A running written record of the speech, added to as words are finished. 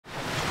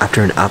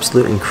After an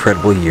absolute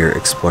incredible year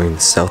exploring the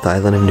South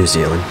Island of New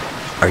Zealand,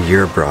 our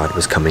year abroad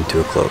was coming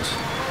to a close.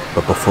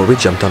 But before we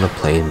jumped on a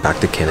plane back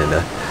to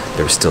Canada,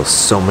 there were still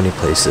so many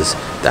places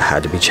that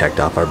had to be checked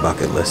off our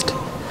bucket list.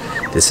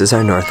 This is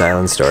our North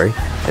Island story,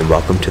 and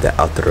welcome to the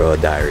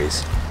Aotearoa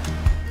Diaries.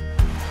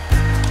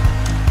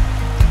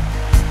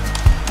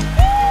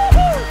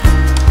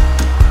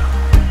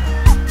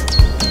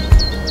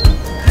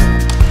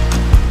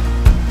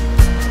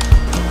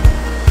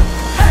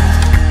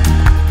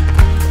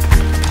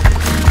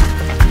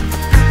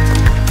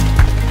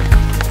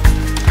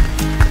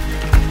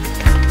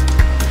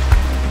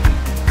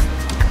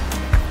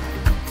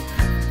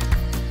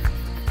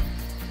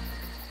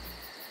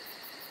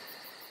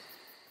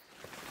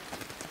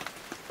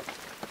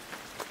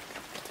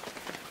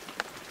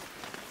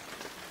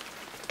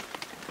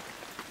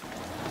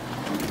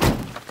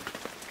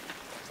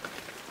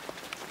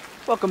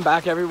 Welcome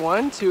back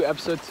everyone to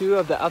episode 2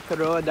 of the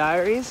Aotearoa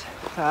Diaries.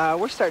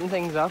 We're starting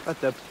things off at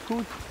the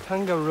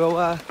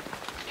Putangirua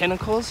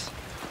Pinnacles,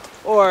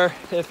 or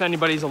if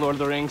anybody's a Lord of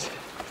the Rings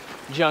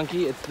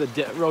junkie, it's the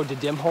road to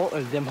Dimholt,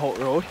 or Dimholt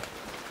Road.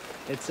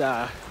 It's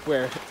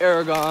where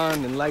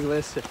Aragorn and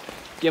Legolas and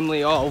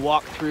Gimli all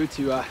walk through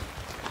to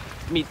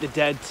meet the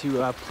dead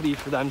to plead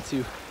for them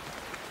to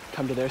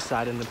come to their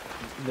side in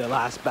the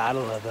last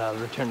battle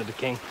of Return of the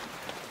King.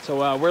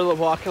 So we're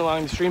walking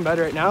along the stream bed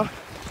right now.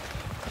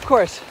 Of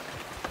course,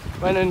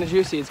 when in the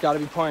Juicy, it's got to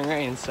be pouring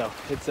rain, so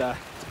it's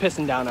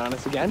pissing down on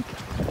us again.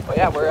 But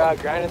yeah, we're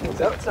grinding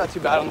things out. It's not too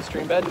bad on the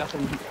stream bed,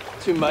 nothing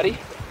too muddy.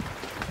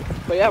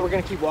 But yeah, we're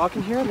gonna keep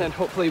walking here, and then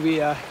hopefully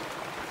we'll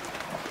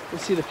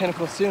see the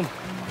Pinnacles soon.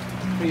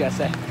 What do you guys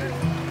say?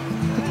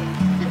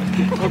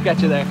 We'll get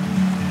you there.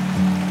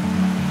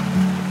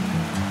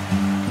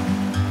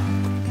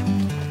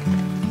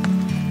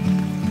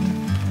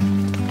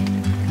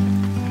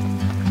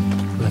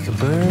 Like a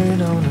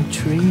bird on a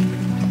tree,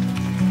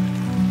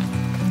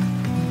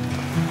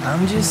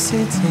 I'm just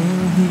sitting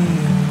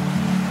here.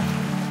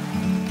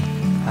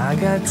 I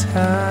got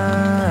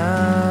time,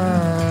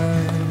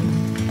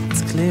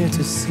 it's clear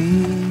to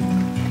see.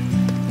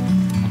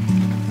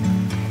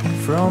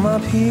 From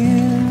up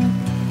here,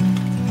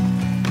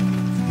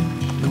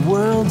 the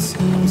world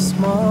seems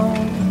small.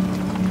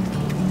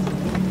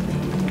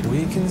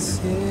 We can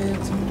sit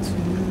together.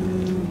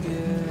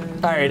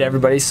 Alright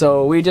everybody,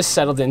 so we just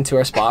settled into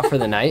our spot for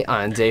the night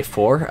on day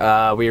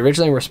 4. We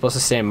originally were supposed to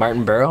stay in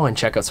Martinborough and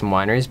check out some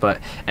wineries, but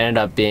ended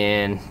up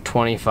being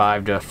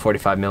 25 to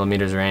 45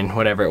 millimeters of rain,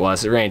 whatever it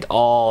was. It rained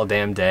all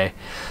damn day.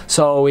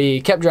 So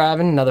we kept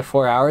driving another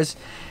 4 hours,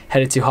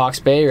 headed to Hawke's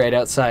Bay right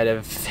outside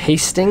of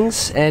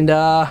Hastings, and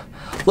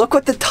look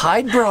what the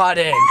tide brought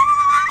in!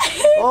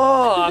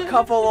 Oh, a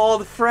couple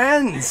old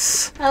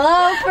friends.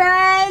 Hello,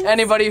 friends.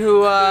 Anybody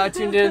who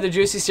tuned into the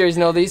Juicy series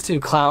know these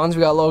two clowns.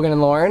 We got Logan and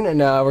Lauren, and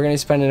we're going to be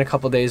spending a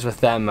couple days with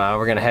them.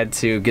 We're going to head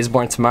to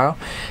Gisborne tomorrow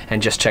and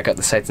just check out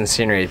the sights and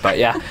scenery. But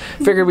yeah,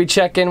 figured we'd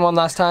check in one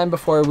last time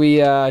before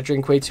we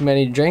drink way too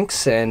many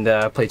drinks and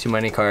play too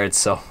many cards.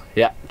 So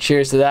yeah,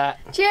 cheers to that.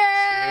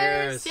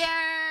 Cheers. Cheers.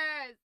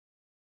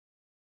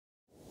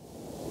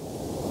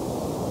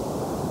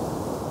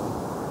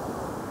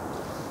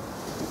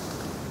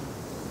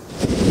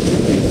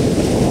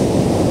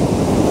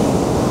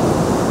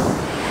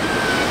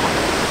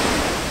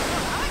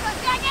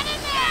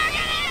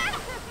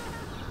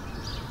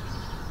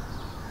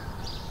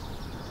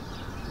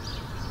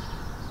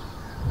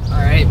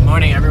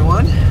 Morning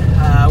everyone.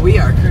 We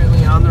are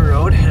currently on the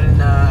road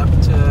heading up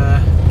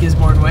to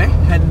Gisborne Way,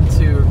 heading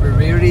to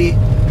Rere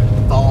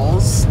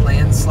Falls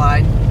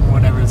landslide, or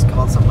whatever it's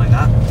called, something like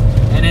that.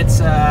 And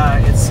it's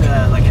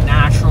like a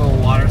natural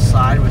water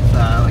slide with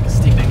like a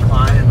steep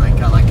incline and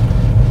like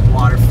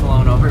water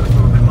flowing over it with a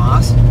little bit of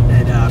moss.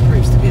 It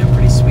proves to be a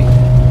pretty sweet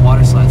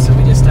water slide. So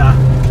we just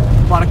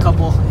bought a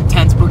couple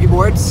intense boogie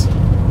boards.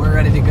 We're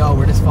ready to go.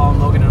 We're just following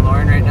Logan and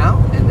Lauren right now,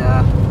 and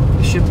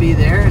we should be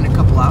there in a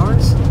couple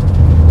hours.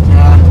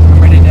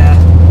 I'm ready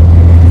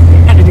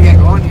to get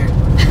going here.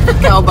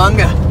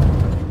 Cowabunga.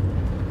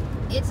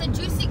 It's a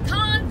juicy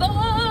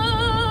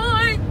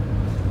convoy.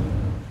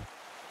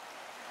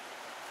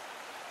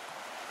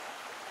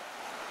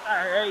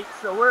 Alright,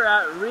 so we're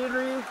at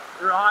Rere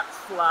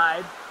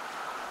Rockslides,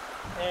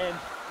 and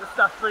this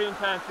stuff's pretty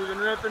intense. We've been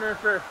ripping her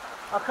for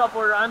a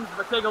couple runs,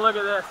 but take a look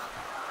at this.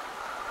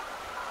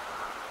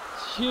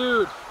 It's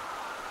huge.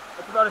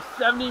 It's about a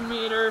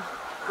 70-meter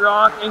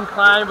rock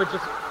incline with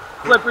just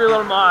slippery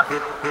little moss.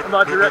 I'm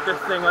about to rip this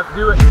thing. Let's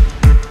do it.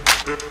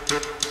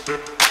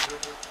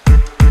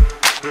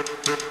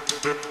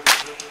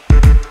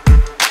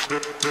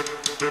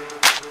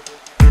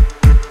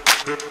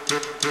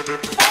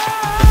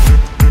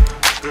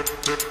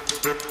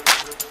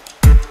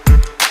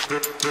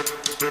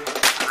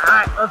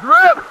 Alright, let's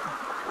rip!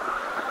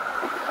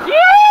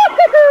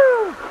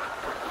 Yee-hoo!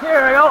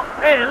 Here we go.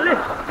 And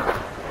lift.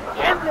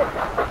 And lift.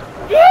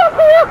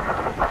 Yee-hoo!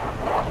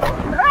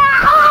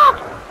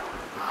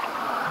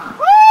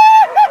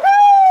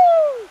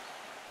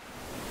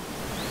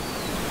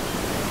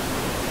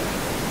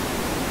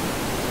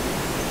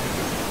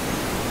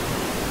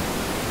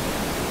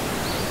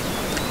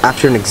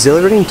 After an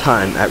exhilarating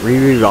time at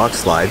Rere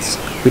Rockslides,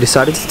 we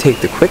decided to take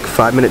the quick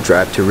 5-minute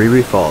drive to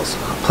Rere Falls,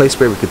 a place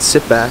where we could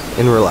sit back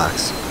and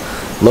relax.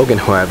 Logan,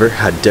 however,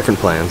 had different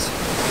plans.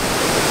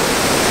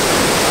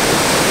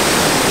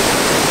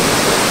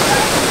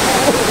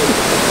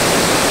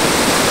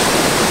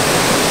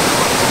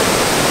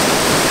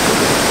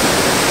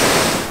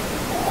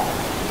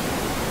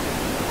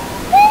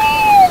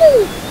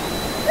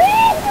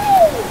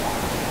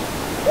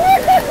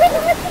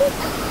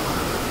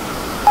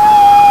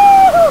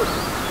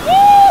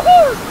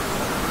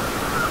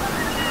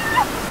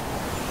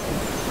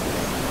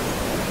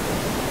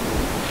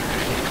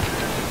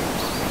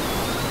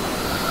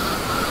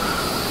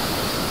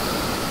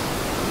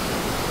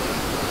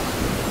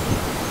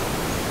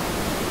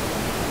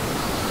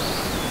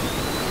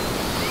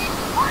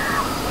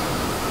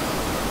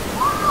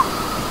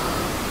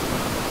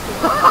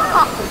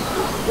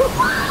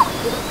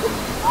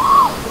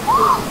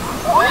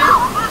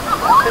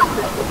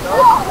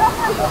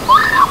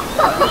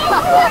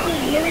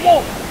 Here we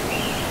go.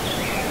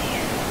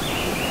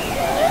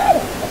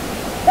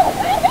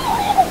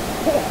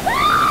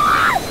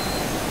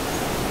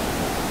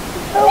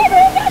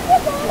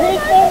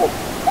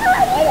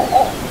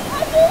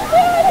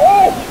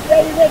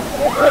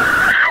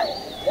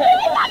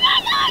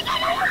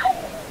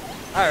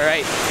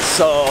 Alright,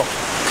 so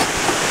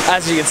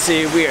as you can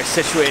see, we are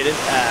situated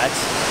at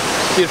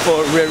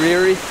beautiful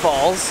Rere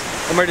Falls,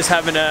 and we're just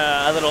having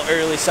a little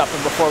early supper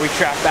before we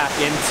track back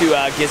into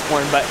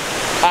Gisborne, but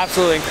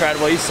absolutely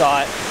incredible. You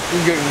saw it.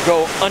 You can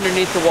go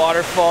underneath the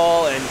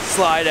waterfall and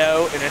slide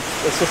out, and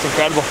it's just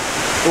incredible.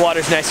 The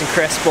water's nice and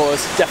crisp, so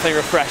it's definitely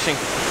refreshing.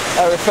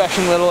 A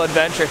refreshing little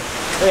adventure.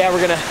 But yeah,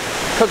 we're gonna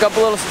cook up a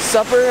little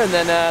supper, and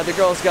then the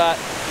girls got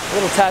a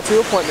little tattoo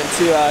appointment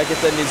to get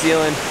the New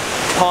Zealand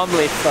palm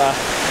leaf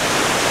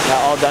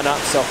all done up.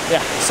 So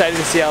yeah, excited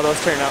to see how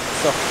those turn out.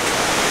 So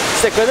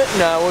stick with it,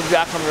 and we'll be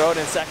back on the road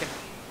in a second.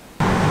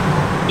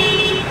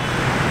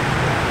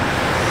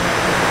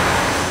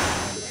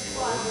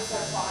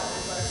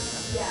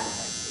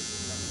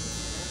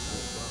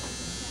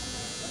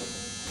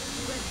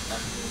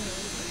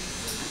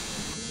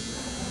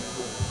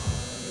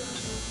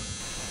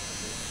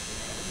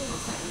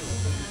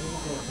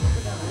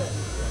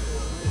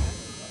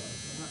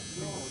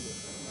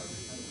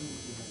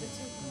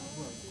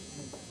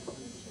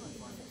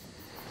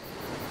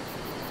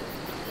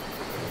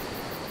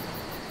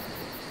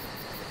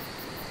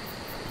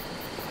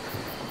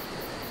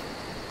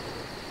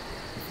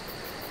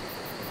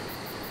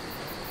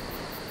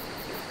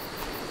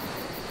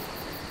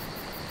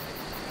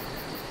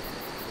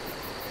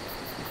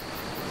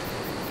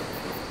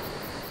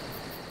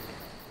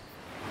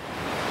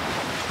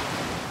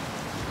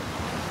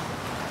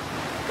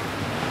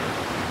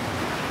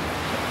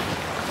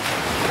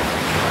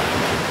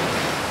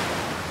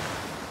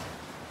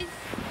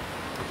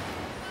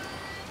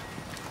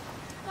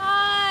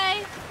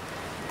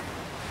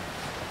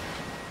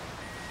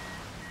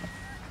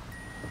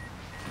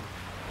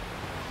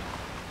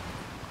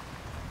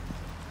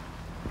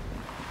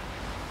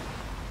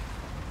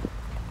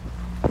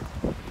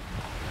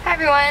 Hi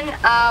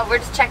everyone, we're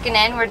just checking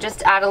in. We're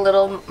just at a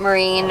little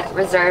marine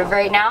reserve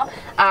right now.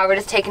 We're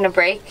just taking a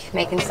break,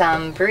 making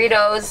some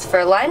burritos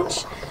for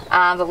lunch,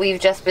 but we've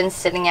just been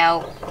sitting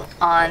out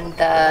on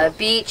the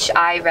beach.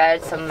 I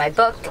read some of my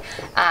book.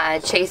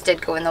 Chase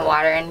did go in the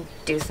water and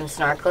do some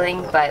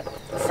snorkeling, but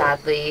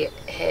sadly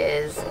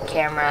his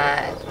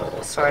camera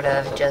sort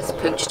of just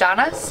pooched on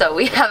us, so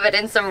we have it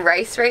in some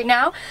rice right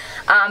now.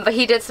 But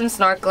he did some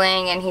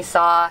snorkeling and he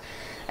saw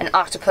an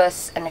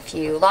octopus and a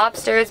few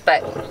lobsters,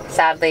 but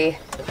sadly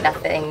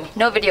nothing,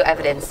 no video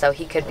evidence, so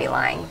he could be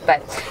lying.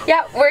 But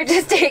yeah, we're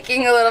just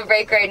taking a little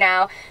break right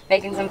now,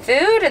 making some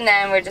food, and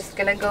then we're just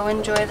gonna go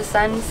enjoy the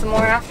sun some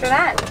more after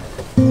that.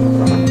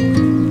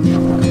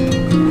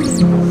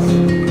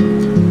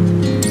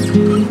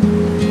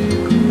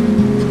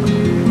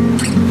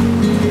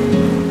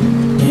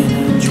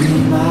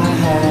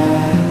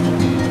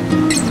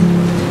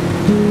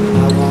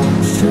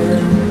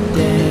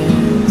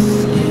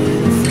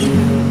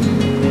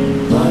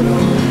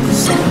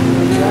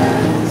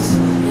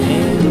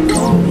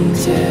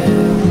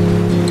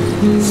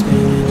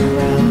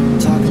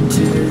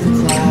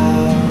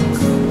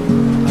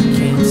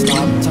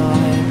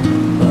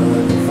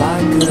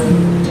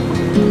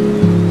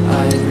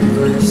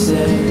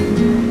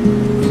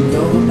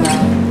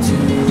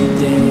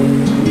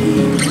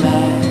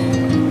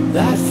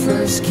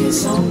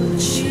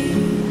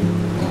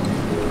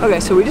 Okay,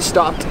 so we just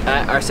stopped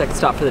at our second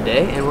stop for the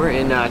day, and we're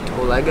in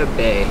Tolaga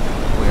Bay.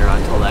 We're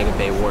on Tolaga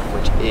Bay Wharf,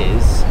 which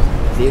is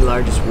the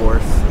largest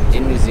wharf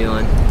in New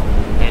Zealand.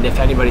 And if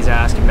anybody's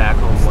asking back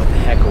home what the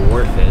heck a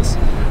wharf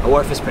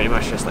is pretty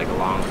much just like a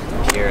long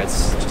pier.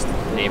 It's just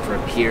a name for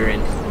a pier in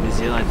New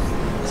Zealand.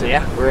 So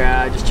yeah, we're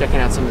just checking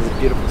out some of the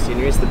beautiful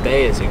sceneries. The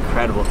bay is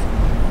incredible.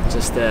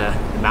 Just the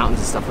mountains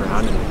and stuff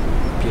around,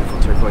 and beautiful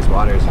turquoise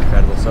water is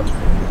incredible. So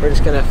we're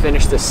just gonna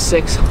finish the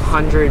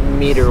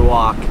 600-meter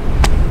walk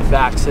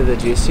back to the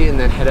Juicy and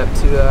then head up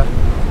to the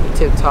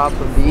tip top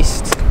of the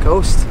east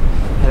coast.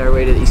 head our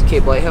way to the East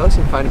Cape Lighthouse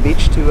and find a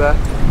beach to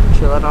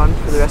chill out on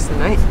for the rest of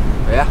the night.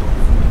 But yeah,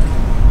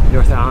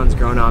 North Island's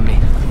growing on me.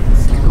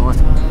 Let's keep going.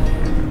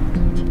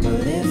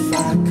 But if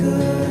I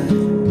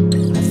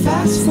could, I'd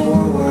fast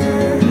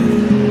forward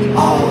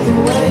all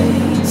the way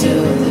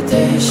till the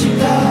day she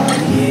got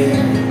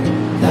here.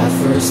 That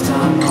first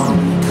time on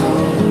the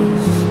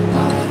coast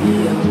by the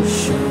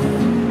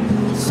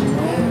ocean,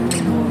 somewhere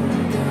in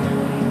Oregon.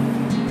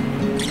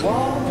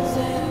 Walls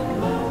and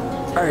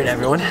mountains. Alright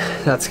everyone,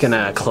 that's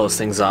gonna close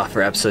things off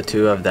for episode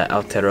 2 of the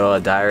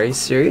Aotearoa Diaries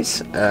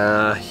series.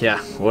 Yeah,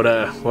 what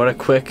a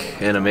quick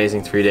and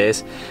amazing 3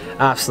 days.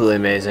 Absolutely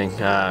amazing.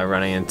 Not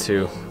running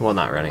into,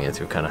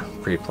 kind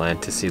of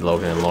pre-planned to see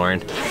Logan and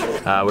Lauren.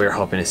 We were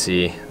hoping to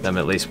see them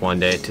at least one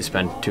day to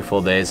spend 2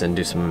 full days and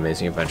do some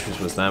amazing adventures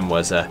with them.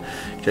 Was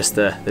just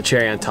the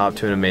cherry on top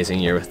to an amazing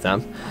year with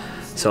them.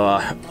 So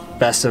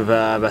best of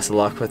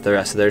luck with the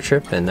rest of their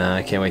trip, and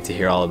I can't wait to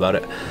hear all about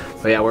it.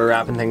 But yeah, we're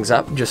wrapping things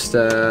up just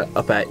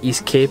up at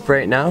East Cape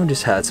right now.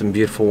 Just had some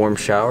beautiful warm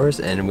showers,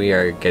 and we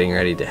are getting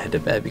ready to head to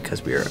bed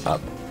because we are up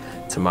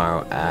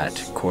tomorrow at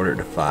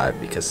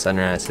 4:45 because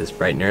sunrise is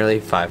bright and early,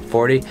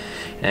 5:40,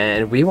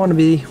 and we want to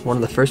be one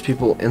of the first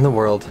people in the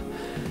world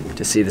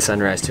to see the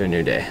sunrise to a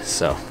new day.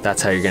 So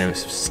that's how you're going to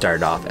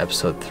start off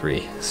episode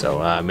 3.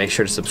 So make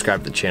sure to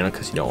subscribe to the channel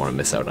because you don't want to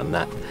miss out on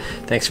that.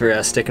 Thanks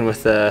for sticking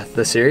with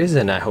the series,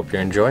 and I hope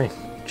you're enjoying.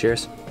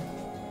 Cheers.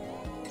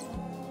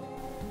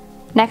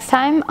 Next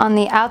time on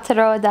the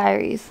Aotearoa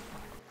Diaries.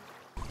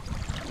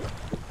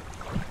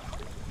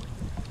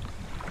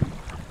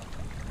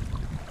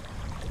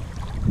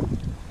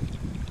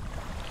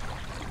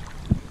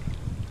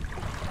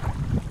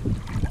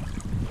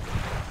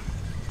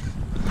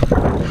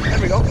 There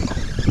we go.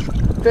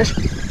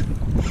 Fish.